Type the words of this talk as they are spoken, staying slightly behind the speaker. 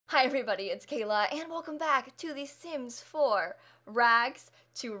Hi everybody, it's Kayla, and welcome back to the Sims 4 Rags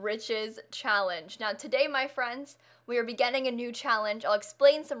to Riches Challenge. Now today, my friends, we are beginning a new challenge. I'll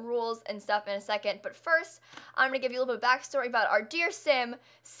explain some rules and stuff in a second, but first, I'm going to give you a little bit of backstory about our dear Sim,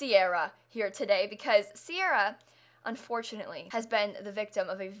 Sierra, here today, because Sierra, unfortunately, has been the victim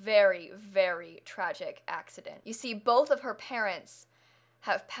of a very, very tragic accident. You see, both of her parents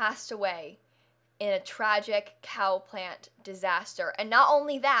have passed away in a tragic cow plant disaster. And not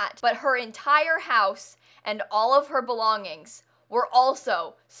only that, but her entire house and all of her belongings were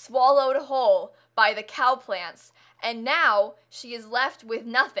also swallowed whole by the cow plants. And now she is left with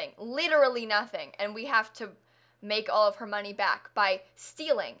nothing, literally nothing. And we have to make all of her money back by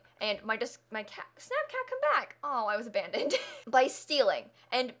stealing. And my cat, Snap Cat, come back. Oh, I was abandoned. By stealing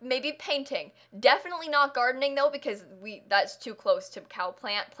and maybe painting. Definitely not gardening though, because that's too close to cow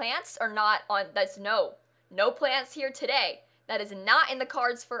plant. Plants are not on, no plants here today. That is not in the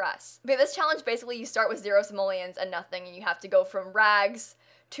cards for us. Okay, this challenge, basically you start with 0 simoleons and nothing, and you have to go from rags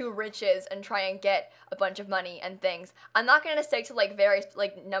to riches and try and get a bunch of money and things. I'm not gonna stick to like various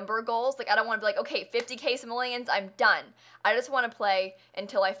like number goals. Like I don't want to be like, okay, 50k simoleons, I'm done. I just want to play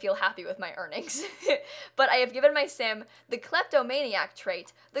until I feel happy with my earnings. But I have given my sim the kleptomaniac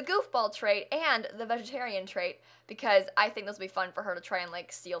trait, the goofball trait, and the vegetarian trait because I think this will be fun for her to try and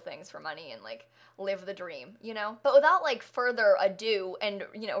like steal things for money and like live the dream, you know? But without like further ado and,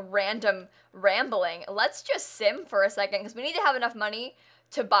 you know, random rambling, let's just sim for a second because we need to have enough money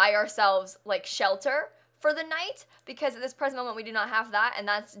to buy ourselves like shelter for the night, because at this present moment we do not have that, and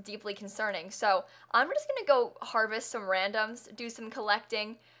that's deeply concerning. So I'm just gonna go harvest some randoms, do some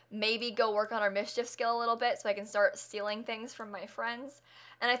collecting, maybe go work on our mischief skill a little bit so I can start stealing things from my friends.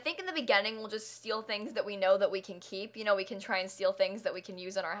 And I think in the beginning we'll just steal things that we know that we can keep. You know, we can try and steal things that we can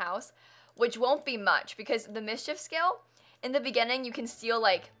use in our house, which won't be much because the mischief skill, in the beginning you can steal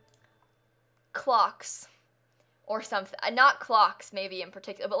like clocks or something, not clocks maybe in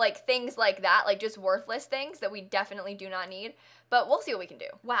particular, but like things like that, like just worthless things that we definitely do not need, but we'll see what we can do.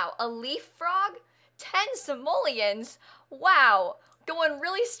 Wow, a leaf frog, 10 simoleons, wow, going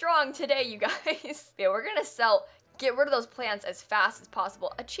really strong today, you guys. Yeah, we're gonna get rid of those plants as fast as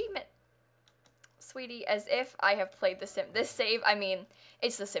possible. Achievement, sweetie, as if I have played this save, I mean,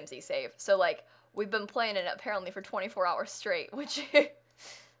 it's the Simsie save, so like, we've been playing it apparently for 24 hours straight, which,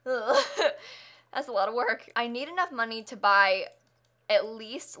 that's a lot of work. I need enough money to buy at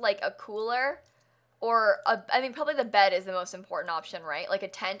least like a cooler or I mean, probably the bed is the most important option, right? Like a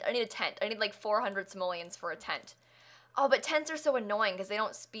tent. I need a tent. I need like 400 simoleons for a tent. Oh, but tents are so annoying because they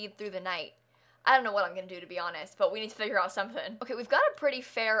don't speed through the night. I don't know what I'm gonna do, to be honest, but we need to figure out something. Okay, we've got a pretty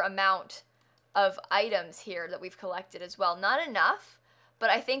fair amount of items here that we've collected as well. Not enough, but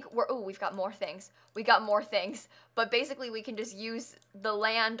I think we've got more things. We got more things, but basically we can just use the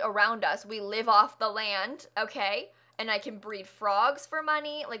land around us. We live off the land, okay? And I can breed frogs for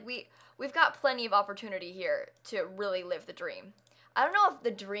money. Like we've got plenty of opportunity here to really live the dream. I don't know if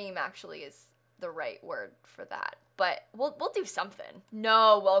the dream actually is the right word for that, but we'll do something.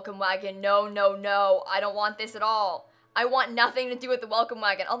 No, welcome wagon, no, no, no. I don't want this at all. I want nothing to do with the welcome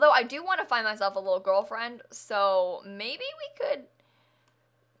wagon. Although I do want to find myself a little girlfriend, so maybe we could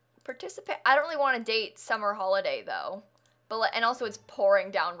participate. I don't really want to date summer holiday though, but and also it's pouring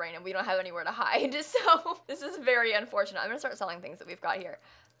down rain and we don't have anywhere to hide, so this is very unfortunate. I'm gonna start selling things that we've got here.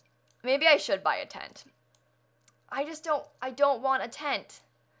 Maybe I should buy a tent. I don't want a tent,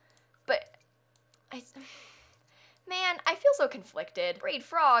 but man, I feel so conflicted. Breed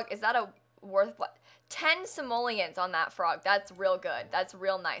frog, is that a worth what? 10 simoleons on that frog. That's real good. That's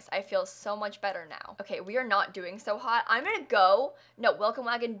real nice. I feel so much better now. Okay, we are not doing so hot. I'm gonna go. No, welcome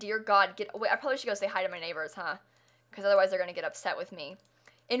wagon, dear God, get away. I probably should go say hi to my neighbors, huh? Because otherwise they're gonna get upset with me.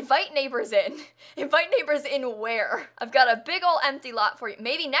 Invite neighbors in. Invite neighbors in where? I've got a big old empty lot for you.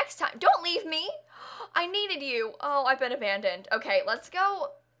 Maybe next time. Don't leave me. I needed you. Oh, I've been abandoned. Okay, let's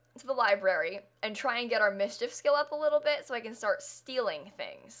go to the library and try and get our mischief skill up a little bit so I can start stealing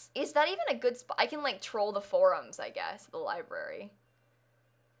things. Is that even a good spot? I can like troll the forums, I guess, the library.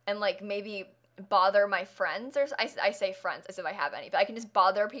 And like maybe bother my friends, or I say friends as if I have any, but I can just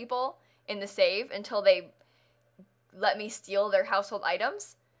bother people in the save until they let me steal their household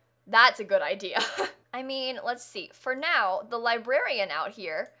items. That's a good idea. I mean, let's see. For now, the librarian out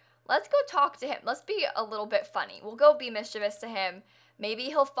here, let's go talk to him. Let's be a little bit funny. We'll go be mischievous to him. Maybe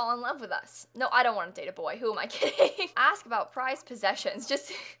he'll fall in love with us. No, I don't want to date a boy. Who am I kidding? Ask about prized possessions. Just,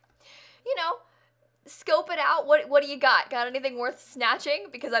 you know, scope it out. What do you got? Got anything worth snatching?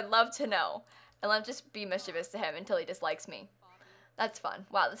 Because I'd love to know. And let's just be mischievous to him until he dislikes me. That's fun.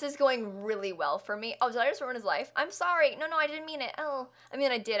 Wow, this is going really well for me. Oh, did I just ruin his life? I'm sorry. No, I didn't mean it. Oh, I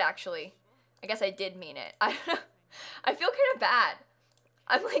mean, I did actually. I guess I did mean it. I feel kind of bad.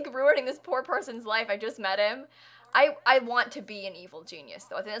 I'm like ruining this poor person's life. I just met him. I want to be an evil genius,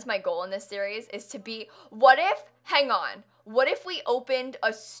 though. I think that's my goal in this series, is to be, hang on, what if we opened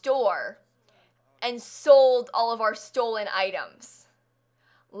a store and sold all of our stolen items?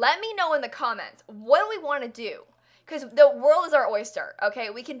 Let me know in the comments, what do we want to do? Because the world is our oyster, okay?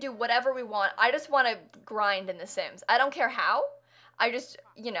 We can do whatever we want. I just want to grind in The Sims. I don't care how. I just,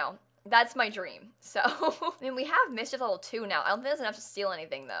 that's my dream. So, I mean, we have Mischief level 2 now. I don't think that's enough to steal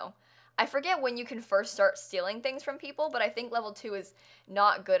anything, though. I forget when you can first start stealing things from people, but I think level 2 is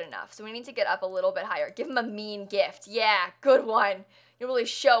not good enough. So we need to get up a little bit higher. Give him a mean gift. Yeah, good one. You really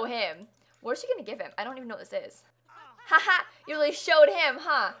show him. What is she going to give him? I don't even know what this is. Haha, you really showed him,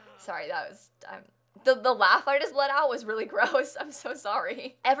 huh? Sorry, that was... The laugh I just let out was really gross. I'm so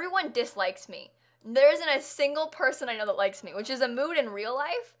sorry. Everyone dislikes me. There isn't a single person I know that likes me, which is a mood in real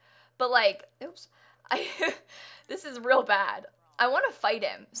life. But like, oops. This is real bad. I want to fight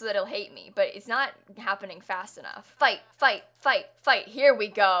him so that he'll hate me, but it's not happening fast enough. Fight, fight, fight, fight. Here we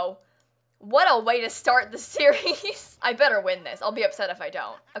go. What a way to start the series. I better win this. I'll be upset if I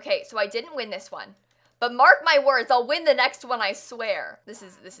don't. Okay, so I didn't win this one. But mark my words, I'll win the next one, I swear. This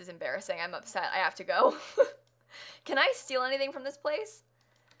is embarrassing. I'm upset. I have to go. Can I steal anything from this place?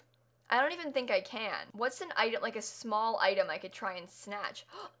 I don't even think I can. What's an item, like a small item I could try and snatch?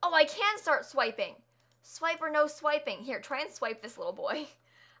 Oh, I can start swiping. Swipe or no swiping. Here, try and swipe this little boy.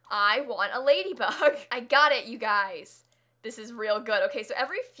 I want a ladybug. I got it, you guys. This is real good. Okay, so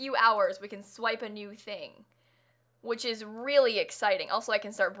every few hours we can swipe a new thing, which is really exciting. Also, I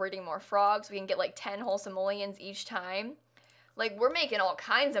can start breeding more frogs. We can get like 10 whole simoleons each time. Like, we're making all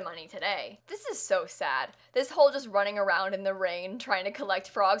kinds of money today. This is so sad. This whole just running around in the rain trying to collect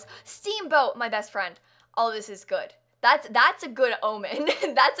frogs. Steamboat, my best friend. All this is good. That's a good omen.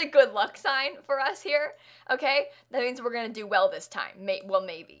 That's a good luck sign for us here, okay? That means we're gonna do well this time. Well,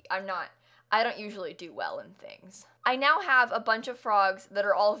 maybe. I don't usually do well in things. I now have a bunch of frogs that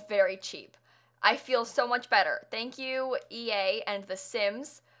are all very cheap. I feel so much better. Thank you, EA and The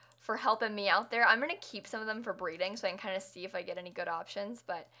Sims, for helping me out there. I'm gonna keep some of them for breeding so I can kind of see if I get any good options,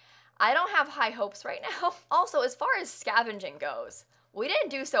 but I don't have high hopes right now. Also, as far as scavenging goes, we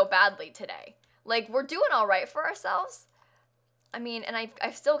didn't do so badly today. Like, we're doing all right for ourselves. I mean, and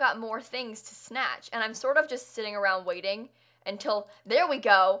I've still got more things to snatch, and I'm sort of just sitting around waiting until, there we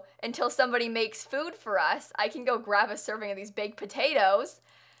go, until somebody makes food for us. I can go grab a serving of these baked potatoes.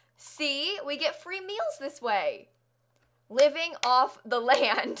 See, we get free meals this way. Living off the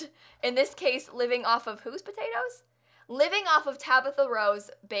land. In this case, living off of whose potatoes? Living off of Tabitha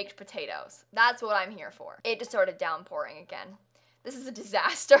Rowe's baked potatoes. That's what I'm here for. It just started downpouring again. This is a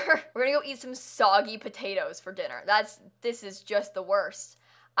disaster. We're gonna go eat some soggy potatoes for dinner. This is just the worst.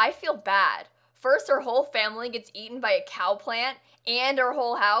 I feel bad. First, her whole family gets eaten by a cow plant and her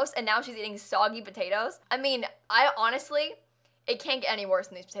whole house, and now she's eating soggy potatoes. I mean, honestly, it can't get any worse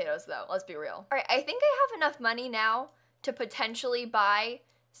than these potatoes, though. Let's be real. All right, I think I have enough money now to potentially buy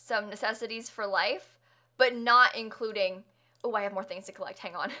some necessities for life, but not including, oh, I have more things to collect,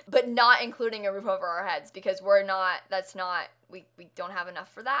 hang on. But not including a roof over our heads, because we don't have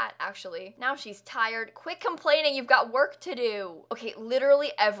enough for that, actually. Now she's tired. Quit complaining, you've got work to do. Okay,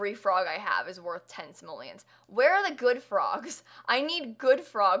 literally every frog I have is worth 10 simoleons. Where are the good frogs? I need good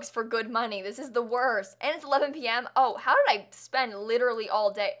frogs for good money. This is the worst. And it's 11 p.m. Oh, how did I spend literally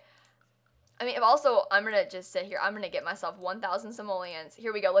all day? I mean, also, I'm gonna just sit here. I'm gonna get myself 1,000 simoleons.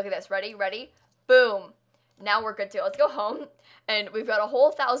 Here we go, look at this. Ready? Ready? Boom. Now we're good too. Let's go home. And we've got a whole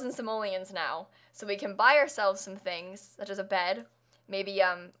 1,000 simoleons now. So we can buy ourselves some things, such as a bed, maybe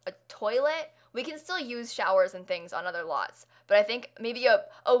a toilet. We can still use showers and things on other lots. But I think maybe a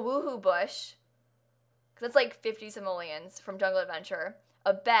woohoo bush, because that's like 50 simoleons from Jungle Adventure.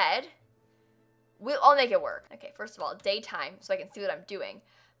 A bed. I'll make it work. Okay, first of all, daytime, so I can see what I'm doing.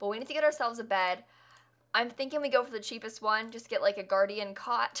 But we need to get ourselves a bed. I'm thinking we go for the cheapest one, just get like a guardian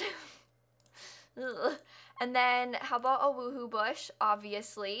cot. Ugh. And then, how about a woohoo bush,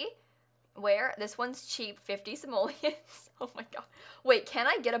 obviously. Where? This one's cheap, 50 simoleons. Oh my god. Wait, can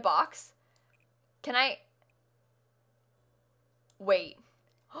I get a box? Can I? Wait.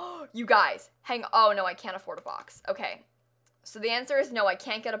 You guys, hang on. Oh no, I can't afford a box. Okay. So the answer is no, I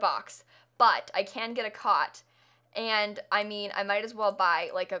can't get a box. But I can get a cot. And, I mean, I might as well buy,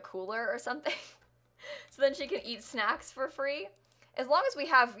 like, a cooler or something. So then she can eat snacks for free. As long as we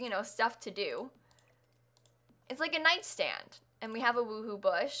have, you know, stuff to do. It's like a nightstand. And we have a woohoo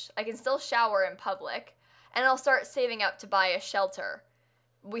bush. I can still shower in public. And I'll start saving up to buy a shelter.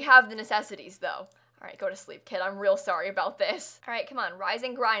 We have the necessities, though. All right, go to sleep, kid. I'm real sorry about this. All right, come on, rise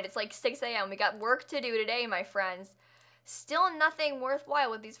and grind. It's like 6 a.m. We got work to do today, my friends. Still nothing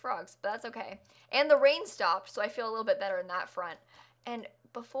worthwhile with these frogs, but that's okay. And the rain stopped, so I feel a little bit better in that front. And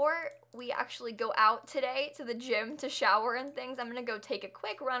before we actually go out today to the gym to shower and things, I'm gonna go take a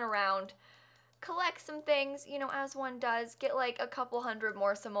quick run around, collect some things, you know, as one does, get like a couple hundred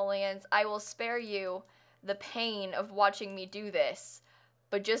more simoleons. I will spare you the pain of watching me do this,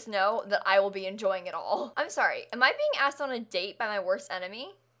 but just know that I will be enjoying it all. I'm sorry, am I being asked on a date by my worst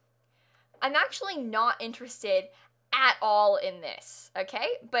enemy? I'm actually not interested at all in this, okay?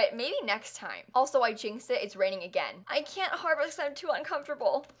 But maybe next time. Also, I jinxed it, it's raining again. I can't harvest, I'm too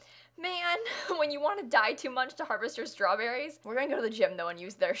uncomfortable. Man, when you want to die too much to harvest your strawberries, we're gonna go to the gym though and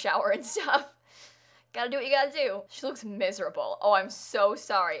use their shower and stuff. Gotta do what you gotta do. She looks miserable. Oh, I'm so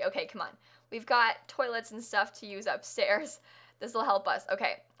sorry. Okay, come on. We've got toilets and stuff to use upstairs. This will help us.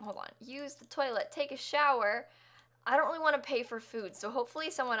 Okay, hold on. Use the toilet, take a shower. I don't really want to pay for food, so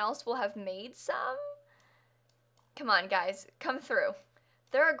hopefully someone else will have made some. Come on, guys, come through.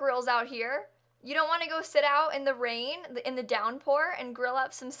 There are grills out here. You don't want to go sit out in the rain, in the downpour, and grill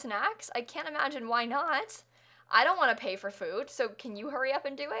up some snacks? I can't imagine why not. I don't want to pay for food, so can you hurry up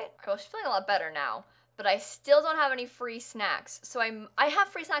and do it? Well, she's feeling a lot better now, but I still don't have any free snacks, so I have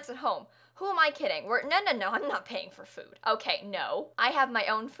free snacks at home. Who am I kidding? No, I'm not paying for food. Okay, no. I have my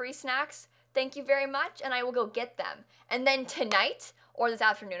own free snacks. Thank you very much, and I will go get them. And then tonight, or this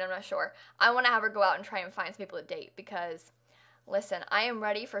afternoon, I'm not sure, I want to have her go out and try and find some people to date because, listen, I am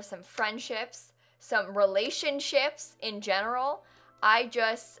ready for some friendships, some relationships in general. I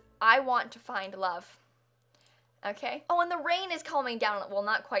want to find love. Okay? Oh, and the rain is calming down. Well,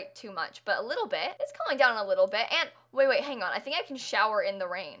 not quite too much, but a little bit. It's calming down a little bit. And, wait, hang on. I think I can shower in the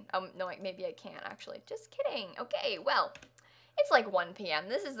rain. No, maybe I can't, actually. Just kidding. Okay, well, it's like 1 p.m.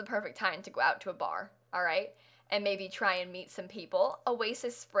 This is the perfect time to go out to a bar, all right? And maybe try and meet some people.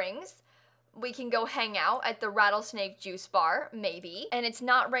 Oasis Springs. We can go hang out at the Rattlesnake Juice Bar, maybe. And it's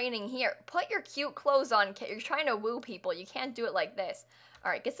not raining here. Put your cute clothes on, kid. You're trying to woo people. You can't do it like this.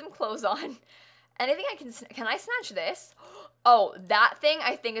 All right, get some clothes on. Anything can I snatch this? Oh, that thing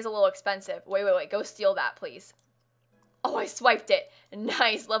I think is a little expensive. Wait, go steal that, please. Oh, I swiped it.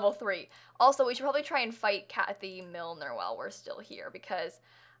 Nice, level 3. Also, we should probably try and fight Kathy Milner while we're still here because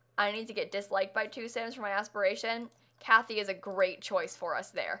I need to get disliked by 2 Sims for my aspiration. Kathy is a great choice for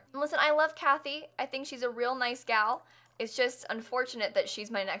us there. And listen, I love Kathy. I think she's a real nice gal. It's just unfortunate that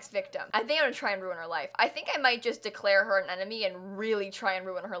she's my next victim. I think I'm gonna try and ruin her life. I think I might just declare her an enemy and really try and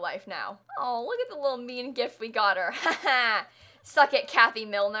ruin her life now. Oh, look at the little mean gift we got her. Haha. Suck it, Kathy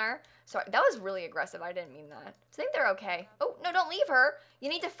Milner. Sorry, that was really aggressive. I didn't mean that. I think they're okay. Oh, no, don't leave her. You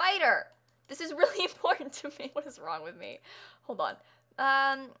need to fight her. This is really important to me. What is wrong with me? Hold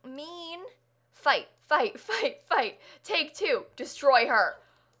on. Mean. Fight. Take 2. Destroy her.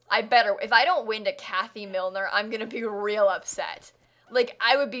 If I don't win to Kathy Milner, I'm gonna be real upset. Like,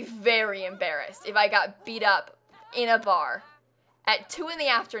 I would be very embarrassed if I got beat up in a bar at 2 in the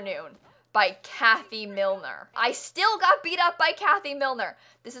afternoon by Kathy Milner. I still got beat up by Kathy Milner.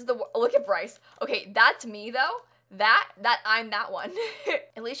 This is look at Bryce. Okay, that's me though. I'm that one.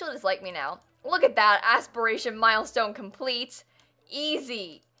 At least she'll dislike me now. Look at that, aspiration milestone complete.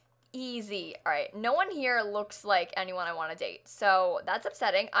 Easy. All right, no one here looks like anyone I want to date, so that's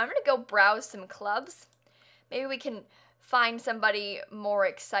upsetting. I'm gonna go browse some clubs. Maybe we can find somebody more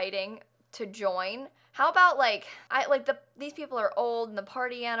exciting to join. How about these people are old and the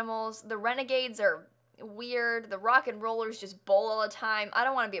party animals. The renegades are weird. The rock and rollers just bowl all the time. I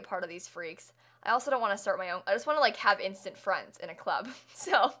don't want to be a part of these freaks. I also don't want to start my own. I just want to have instant friends in a club.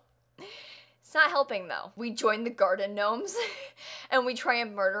 So it's not helping though. We join the garden gnomes and we try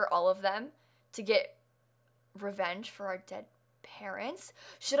and murder all of them to get revenge for our dead parents.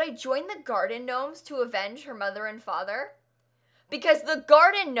 Should I join the garden gnomes to avenge her mother and father? Because the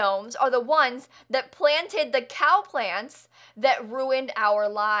garden gnomes are the ones that planted the cow plants that ruined our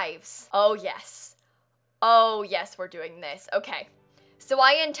lives. Oh yes, we're doing this. Okay, so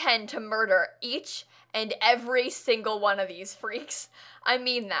I intend to murder each and every single one of these freaks. I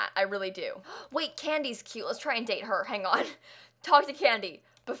mean that, I really do. Wait, Candy's cute. Let's try and date her. Hang on. Talk to Candy.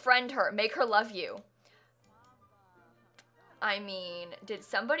 Befriend her. Make her love you. I mean, did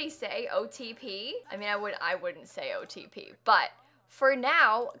somebody say OTP? I mean, I wouldn't say OTP, but for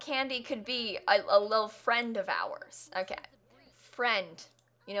now, Candy could be a little friend of ours. Okay, friend.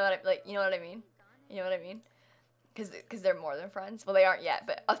 You know what I mean? You know what I mean? Because they're more than friends. Well, they aren't yet,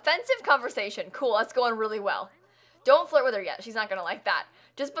 but offensive conversation. Cool, that's going really well. Don't flirt with her yet. She's not gonna like that.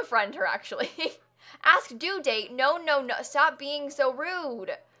 Just befriend her, actually. Ask due date. No, no, no. Stop being so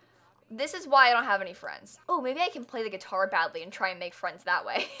rude. This is why I don't have any friends. Oh, maybe I can play the guitar badly and try and make friends that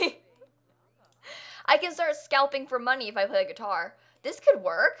way. I can start scalping for money if I play the guitar. This could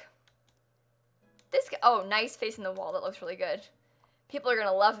work. Oh, nice facing the wall. That looks really good. People are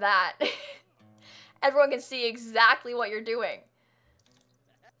gonna love that. Everyone can see exactly what you're doing.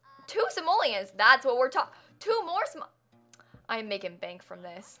 2 simoleons. That's what we're talking. 2 more I'm making bank from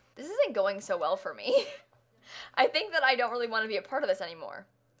this. This isn't going so well for me. I think that I don't really want to be a part of this anymore.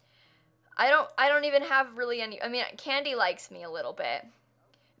 I don't even have really any, I mean, Candy likes me a little bit.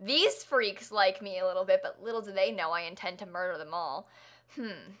 These freaks like me a little bit, but little do they know I intend to murder them all.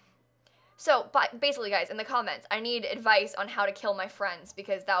 So, basically, guys, in the comments, I need advice on how to kill my friends,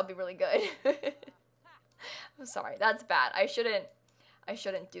 because that would be really good. I'm sorry, that's bad. I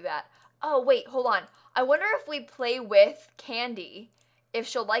shouldn't do that. Oh, wait, hold on. I wonder if we play with Candy, if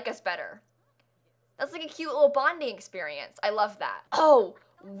she'll like us better. That's like a cute little bonding experience. I love that. Oh,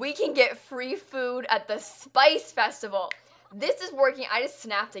 we can get free food at the Spice Festival. This is working. I just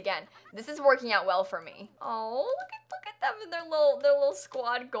snapped again. This is working out well for me. Oh, look at them in their little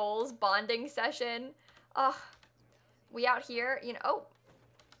squad goals bonding session. Ugh. We out here, you know. Oh,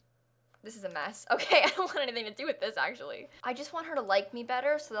 this is a mess. Okay, I don't want anything to do with this, actually. I just want her to like me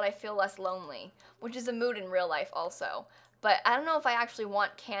better so that I feel less lonely, which is a mood in real life also. But I don't know if I actually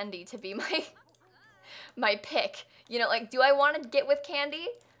want Candy to be my pick. You know, like, do I want to get with Candy?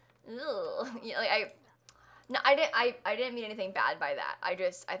 Ugh. You know, like, I didn't mean anything bad by that. I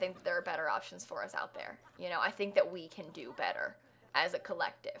think that there are better options for us out there. You know, I think that we can do better as a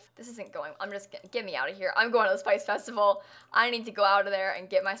collective. This isn't going, get me out of here. I'm going to the Spice Festival. I need to go out of there and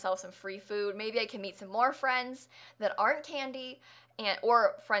get myself some free food. Maybe I can meet some more friends that aren't Candy,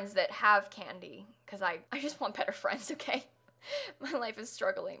 or friends that have Candy, because I just want better friends, okay? My life is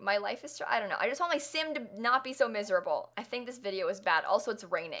struggling. I don't know. I just want my sim to not be so miserable. I think this video is bad. Also, it's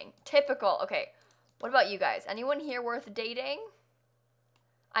raining. Typical. Okay. What about you guys? Anyone here worth dating?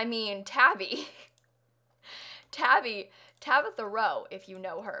 I mean, Tabby. Tabitha Rowe, if you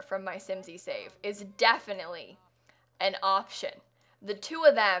know her from my Simsie save, is definitely an option. The 2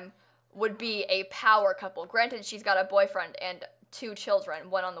 of them would be a power couple. Granted, she's got a boyfriend and 2 children,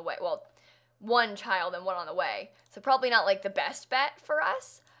 1 on the way. Well, 1 child and 1 on the way. So probably not like the best bet for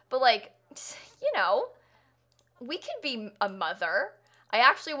us. But like, you know, we could be a mother. I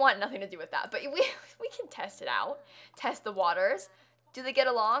actually want nothing to do with that, but we can test it out. Test the waters. Do they get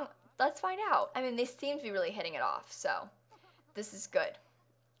along? Let's find out. I mean, they seem to be really hitting it off, so this is good.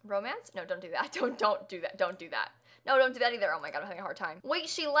 Romance? No, don't do that. Don't do that. Don't do that. No, don't do that either. Oh my god, I'm having a hard time. Wait,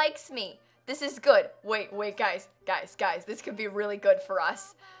 she likes me. This is good. Wait, guys. This could be really good for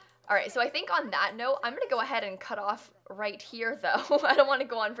us. All right, so I think on that note, I'm going to go ahead and cut off right here, though. I don't want to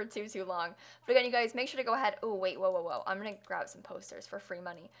go on for too long. But again, you guys, make sure to go ahead. Oh, wait, whoa. I'm going to grab some posters for free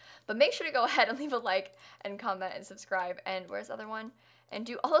money. But make sure to go ahead and leave a like and comment and subscribe. And where's the other one? And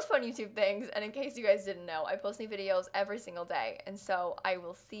do all those fun YouTube things. And in case you guys didn't know, I post new videos every single day. And so I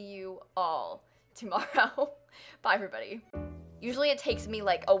will see you all tomorrow. Bye, everybody. Usually it takes me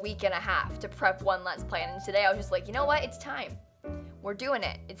like a week and a half to prep one Let's Play. And today I was just like, you know what? It's time. We're doing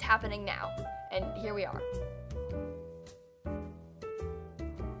it. It's happening now. And here we are.